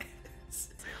を見た。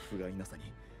不甲斐なさに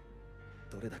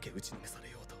どれだけ打ちのめさ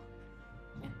れようと。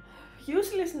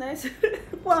 Uselessness.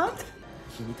 What?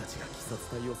 君たちが鬼殺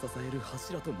隊を支える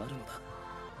柱となるのだ。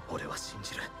俺は信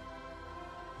じる。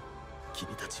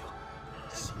君たちを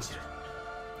信じる。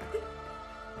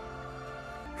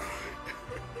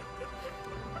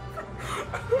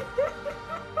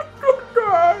 Don't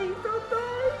die. Don't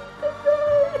die. Don't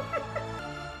die.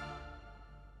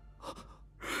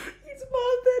 His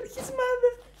mother. His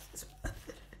mother. His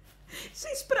mother.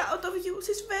 She's proud of you.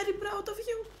 She's very proud of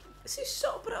you. She's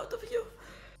so proud of you.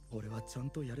 俺はちゃん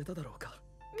とやれただろうか。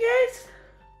 Yes.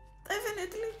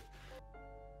 Definitely.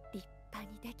 立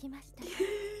派にできましたね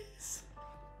Yes.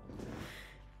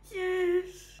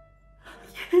 Yes.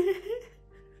 Yes.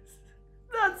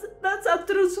 That's a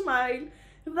true smile.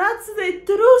 That's the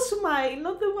true smile,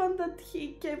 not the one that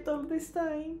he kept all this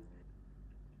time.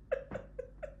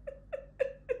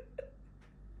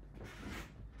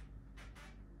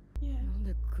 Yeah. なん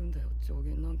で組んだよ上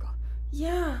限なんか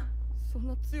Yeah. そん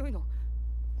な強いの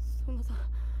そんなさ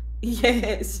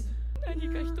Yes. 何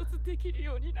か一つできる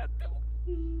ようになっても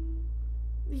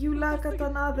You lack at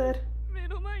another. 目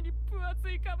の前に分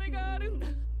厚い壁があるんだ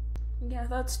Yeah,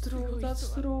 that's true.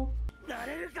 That's true. な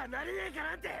れるかなれねえか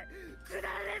なんてくだ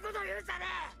らねえこと言うんじゃね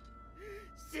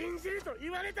え。信じると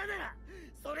言われたなら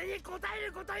それに応え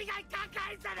ること以外考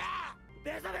えんじゃねえ。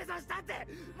ベソベソしたって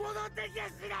戻ってきや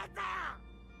しないんだよ。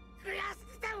悔し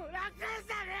くても楽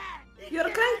じゃねえ。 You're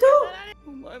crying too?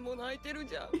 お前も泣いてる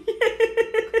じゃん被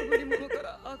り物か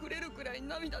ら溢れるくらい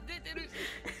涙出てるし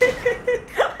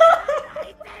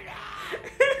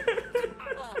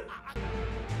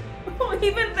Oh,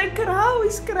 even the crow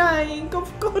is crying.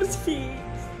 Of course he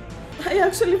is. I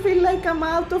actually feel like I'm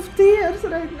out of tears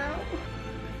right now.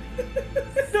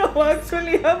 No,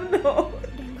 actually I'm not.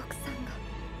 煉獄さんが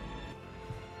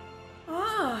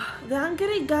Ah, the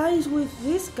angry guy is with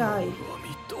this guy. 阿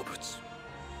弥陀仏。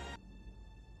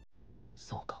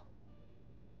そうか。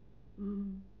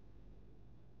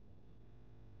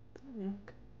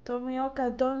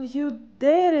 Tomioka, don't you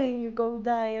dare you go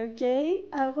die, okay?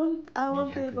 I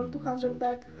won't be able to handle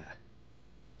that.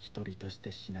 一人とし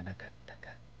て死ななかった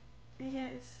か。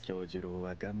 Yes. 京次郎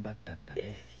は頑張ったんだ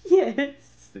ね。 Yes.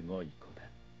 すごい子だ。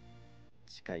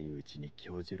近いうちに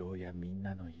京次郎やみん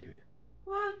なのいる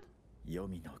What? 黄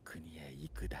泉の国へ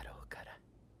行くだろうから。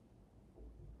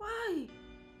 Why?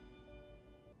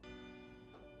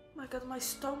 My god, my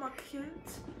stomach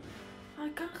hurts. I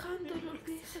can't handle all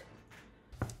this.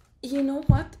 You know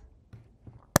what?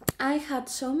 I had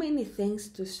so many things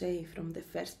to say from the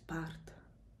first part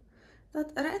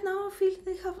that right now I feel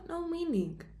they have no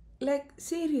meaning. Like,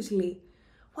 seriously,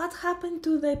 what happened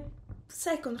to the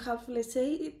second half, let's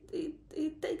say?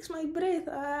 It takes my breath.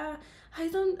 I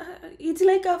don't. It's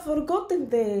like I've forgotten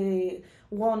the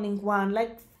warning one.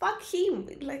 Like, fuck him.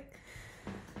 Like,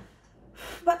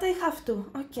 but I have to.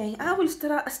 Okay, I will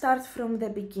start from the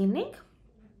beginning.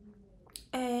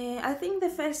 I think the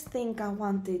first thing I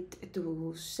wanted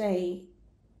to say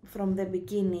from the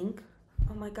beginning,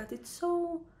 oh my god, it's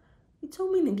so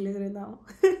meaningless right now.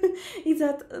 Is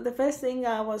that the first thing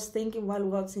I was thinking while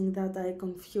watching that I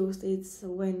confused, it's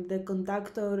when the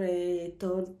conductor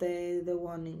told the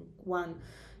warning one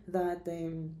that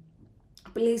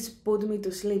please put me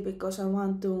to sleep because I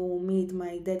want to meet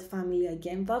my dead family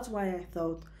again. That's why I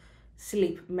thought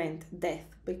sleep meant death,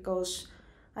 because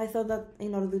I thought that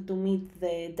in order to meet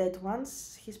the dead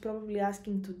ones, he's probably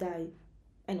asking to die.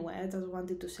 Anyway, I just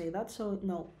wanted to say that, so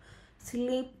no.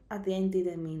 Sleep at the end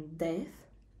didn't mean death.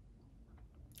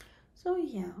 So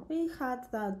yeah, we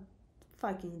had that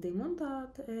fucking demon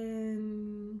that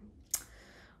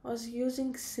was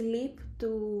using sleep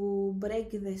to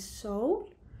break the soul,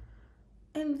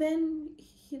 and then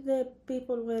the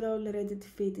people were already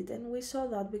defeated, and we saw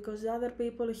that because the other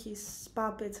people, his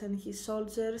puppets and his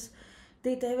soldiers,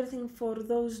 did everything for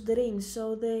those dreams,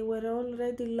 so they were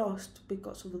already lost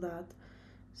because of that.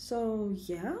 So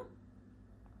yeah.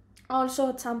 Also,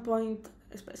 at some point,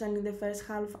 especially in the first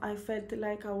half, I felt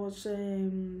like I was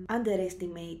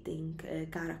underestimating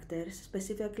characters.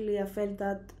 Specifically, I felt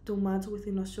that too much with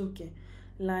Inosuke.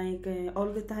 Like all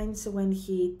the times when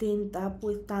he teamed up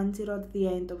with Tanjiro at the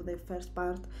end of the first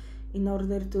part in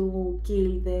order to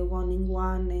kill the Wanting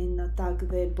One and attack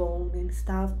the bone and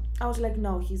stuff, I was like,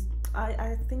 no,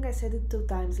 I think I said it 2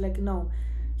 times, like, no,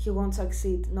 he won't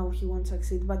succeed, no, he won't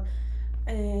succeed. But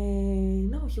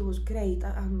no, he was great.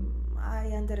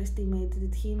 I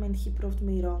underestimated him and he proved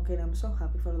me wrong, and I'm so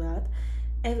happy for that.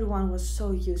 Everyone was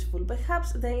so useful.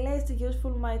 Perhaps the least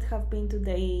useful might have been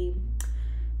today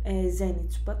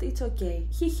Zenitsu, but it's okay.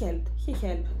 He helped.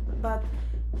 But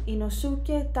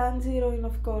Inosuke, Tanjiro, and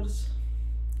of course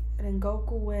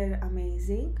Rengoku were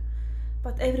amazing.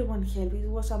 But everyone helped. It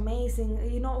was amazing.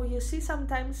 You know, you see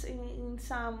sometimes in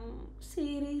some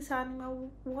series, anime,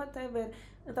 whatever,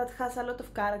 that has a lot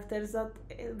of characters that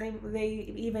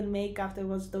they even make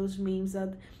afterwards those memes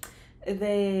that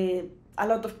a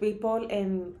lot of people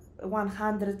and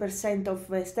 100% of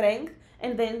strength,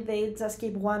 and then they just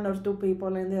keep 1 or 2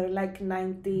 people and they're like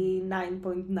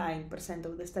 99.9%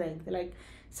 of the strength. Like,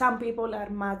 some people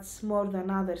are much more than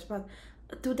others, but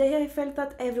today I felt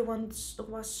that everyone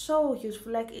was so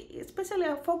useful. Like, especially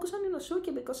I focus on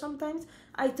Inosuke because sometimes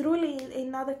I truly,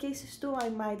 in other cases too, I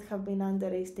might have been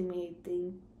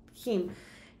underestimating him.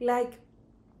 Like,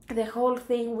 the whole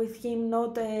thing with him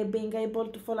not being able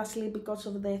to fall asleep because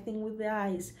of the thing with the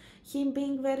eyes, him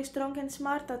being very strong and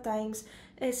smart at times,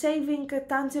 saving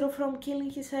Tanjiro from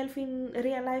killing himself in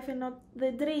real life and not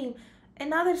the dream,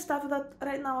 and other stuff that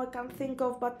right now I can't think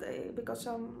of, but because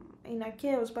I'm in a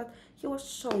chaos, but he was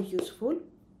so useful.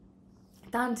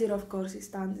 Tanjiro, of course, is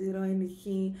Tanjiro, and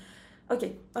he...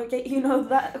 Okay, you know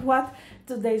that what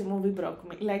today's movie broke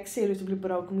me, like seriously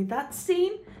broke me. That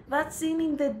scene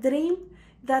in the dream,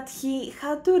 that he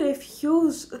had to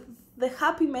refuse the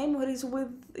happy memories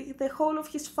with the whole of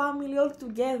his family all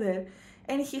together,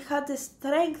 and he had the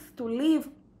strength to leave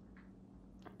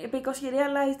because he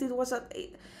realized it was a...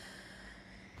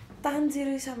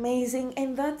 Tanjiro is amazing,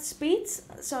 and that speech,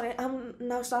 sorry, I'm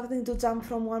now starting to jump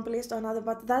from one place to another,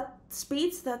 but that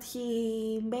speech that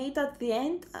he made at the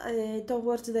end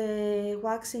towards the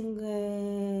waxing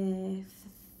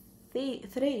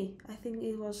 3, I think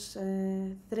it was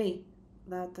 3,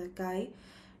 that guy,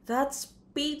 that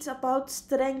speech about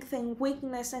strength and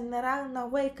weakness and run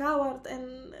away coward,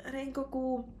 and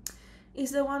Rengoku is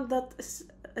the one that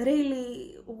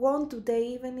really won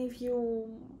today, even if you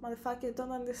motherfucker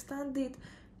don't understand it.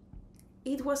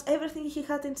 It was everything he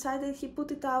had inside and he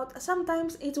put it out.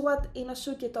 Sometimes it's what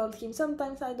Inosuke told him.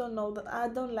 Sometimes I don't know, that I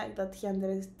don't like that he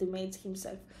underestimates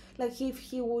himself. Like, if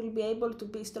he will be able to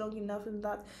be strong enough in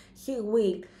that, he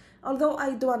will. Although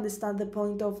I do understand the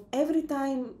point of every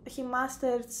time he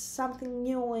masters something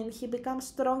new and he becomes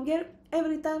stronger,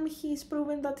 every time he's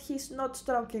proven that he's not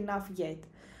strong enough yet.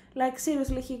 Like,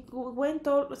 seriously, he went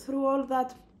through all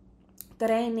that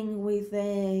training with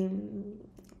the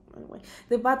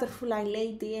butterfly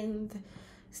lady and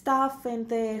stuff and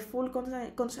the full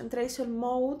concentration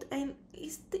mode, and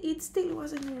it still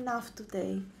wasn't enough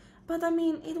today. But I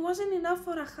mean, it wasn't enough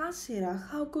for a Hashira.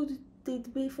 How could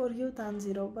it be for you,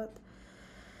 Tanjiro? But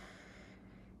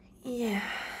yeah.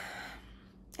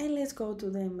 And let's go to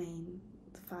the main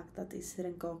fact that is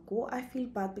Rengoku. I feel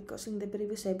bad because in the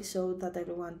previous episode that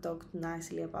everyone talked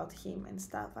nicely about him and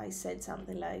stuff, I said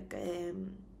something like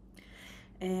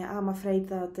I'm afraid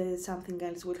that something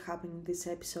else will happen in this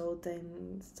episode,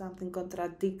 and something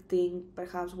contradicting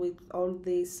perhaps with all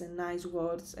these nice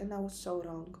words, and I was so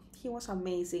wrong. He was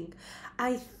amazing.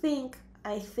 I think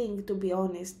to be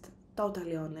honest,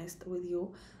 totally honest with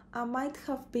you, I might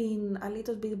have been a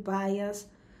little bit biased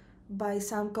by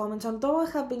some comments, although I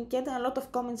have been getting a lot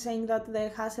of comments saying that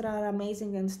the Hashira are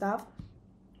amazing and stuff.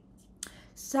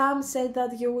 some said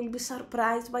that you will be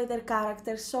surprised by their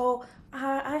character. So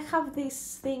I have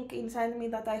this thing inside me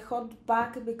that I hold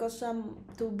back because I'm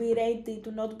to be ready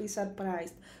to not be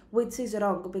surprised, which is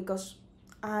wrong because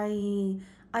I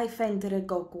I felt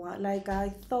Rengoku. Like I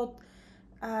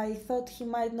thought he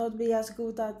might not be as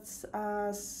good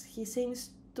as he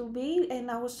seems to be, and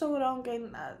I was so wrong.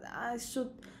 And I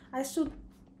should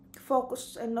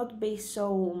focus and not be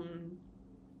so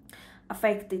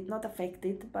affected, not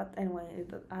affected, but anyway,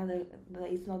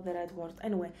 it's not the right word.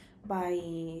 Anyway, by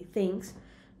things,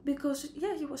 because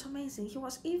yeah, he was amazing. He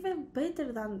was even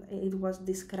better than it was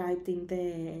described in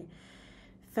the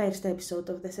first episode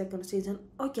of the second season.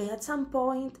 Okay, at some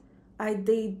point, I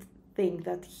did think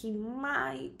that he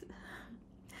might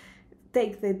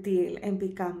take the deal and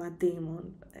become a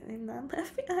demon. And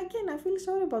again, I feel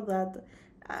sorry about that.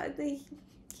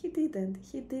 He didn't.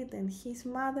 He didn't. His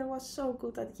mother was so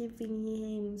good at giving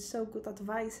him so good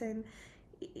advice, and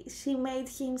she made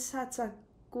him such a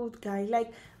good guy.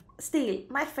 Like, still,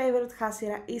 my favorite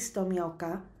Hashira is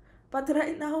Tomioka, but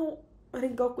right now,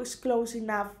 Rengoku is close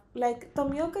enough. Like,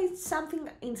 Tomioka is something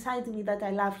inside me that I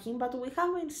love him, but we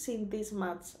haven't seen this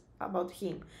much about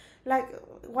him. Like,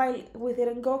 while with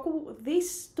Rengoku,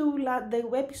 these two, the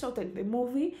episode and the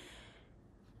movie,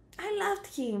 I loved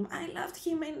him. I loved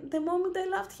him, and the moment I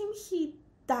loved him, he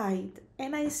died.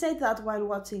 And I said that while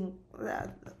watching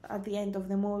that at the end of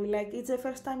the movie. Like, it's the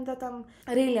first time that I'm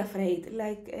really afraid.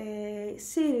 Like,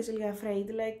 seriously afraid.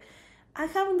 Like, I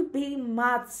haven't been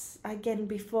much again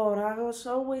before. I was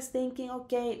always thinking,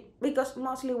 okay, because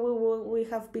mostly we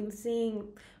have been seeing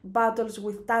battles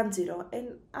with Tanjiro,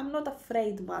 and I'm not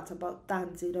afraid much about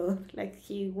Tanjiro. Like,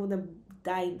 he wouldn't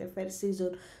die in the first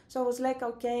season. So I was like,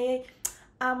 okay,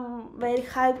 I'm very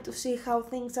hyped to see how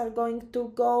things are going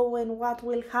to go and what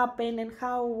will happen and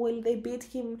how will they beat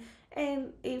him,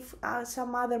 and if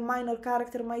some other minor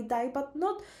character might die, but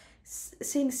not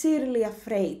sincerely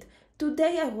afraid.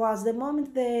 Today I was, the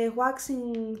moment the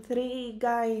waxing 3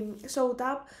 guy showed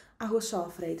up, I was so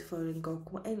afraid for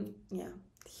Rengoku, and yeah,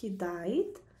 he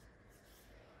died.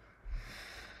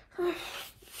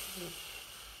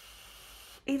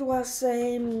 It was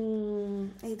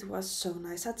so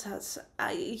nice.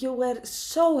 You were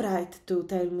so right to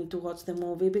tell me to watch the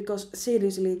movie, because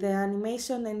seriously, the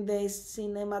animation and the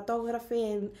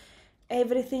cinematography and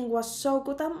everything was so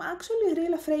good. I'm actually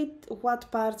really afraid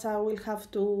what parts I will have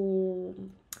to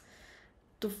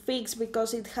fix,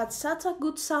 because it had such a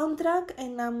good soundtrack,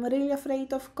 and I'm really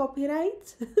afraid of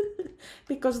copyright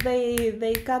because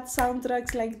they cut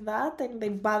soundtracks like that and they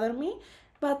bother me.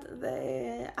 But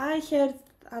I heard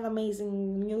an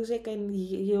amazing music, and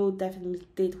you definitely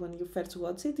did when you first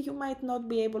watched it. You might not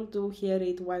be able to hear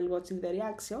it while watching the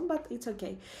reaction, but it's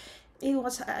okay. It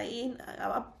was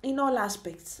in all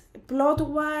aspects, plot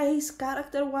wise,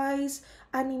 character wise,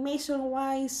 animation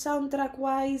wise, soundtrack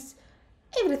wise,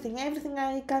 everything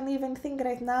I can even think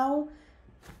right now.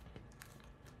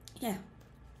 Yeah,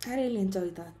 I really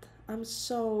enjoyed that. I'm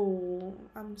so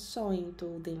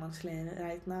into Demon Slayer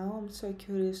right now. I'm so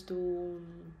curious to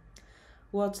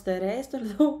watch the rest,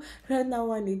 although right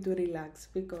now I need to relax,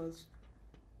 because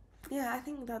yeah, I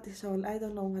think that is all. I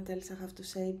don't know what else I have to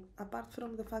say apart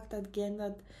from the fact that again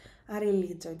that I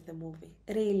really enjoyed the movie.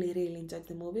 Really enjoyed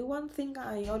the movie. One thing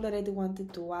I already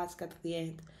wanted to ask at the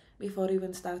end, before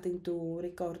even starting to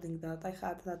recording that, I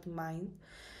had that in mind,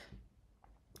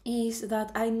 is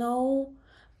that I know,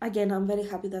 again, I'm very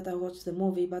happy that I watched the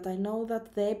movie, but I know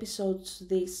that the episodes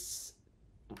this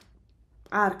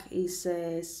arc is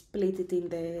split it in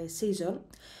the season.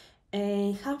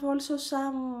 Have also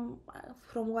some,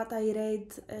 from what I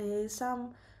read,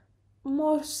 some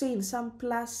more scenes, some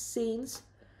plus scenes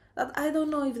that I don't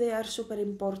know if they are super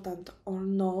important or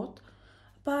not.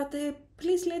 But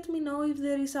please let me know if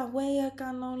there is a way I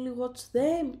can only watch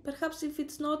them. Perhaps if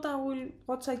it's not, I will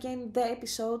watch again the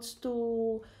episodes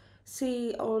to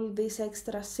see all these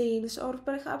extra scenes, or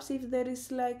perhaps if there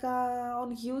is like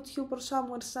on YouTube or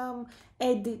somewhere some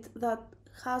edit that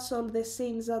has all the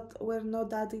scenes that were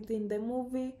not added in the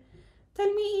movie.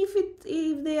 Tell me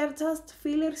if they are just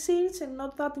filler scenes and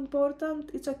not that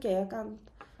important. It's okay, I can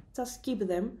just skip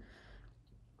them.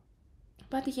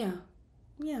 But yeah,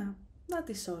 that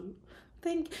is all.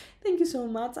 Thank you so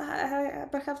much.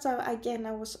 Perhaps again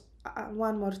I was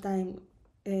one more time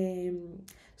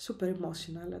super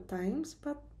emotional at times,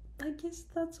 but I guess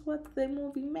that's what the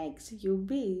movie makes you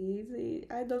be.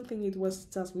 I don't think it was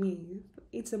just me.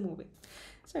 It's a movie.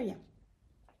 So yeah,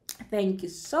 thank you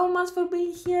so much for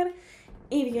being here.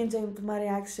 If you enjoyed my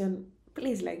reaction,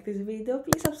 please like this video.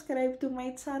 Please subscribe to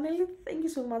my channel. Thank you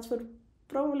so much for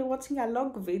probably watching a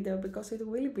long video because it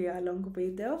will be a long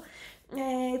video.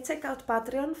 Check out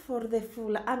Patreon for the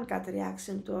full uncut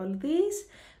reaction to all this.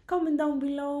 Comment down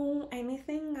below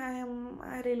anything.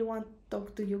 I really want to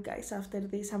talk to you guys after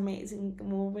this amazing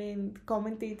movie and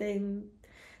comment it and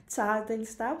chat and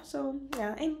stuff. So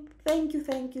yeah, and thank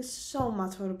you so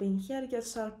much for being here. Your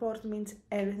support means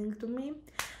everything to me.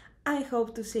 I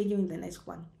hope to see you in the next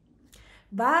one.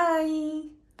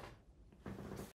 Bye!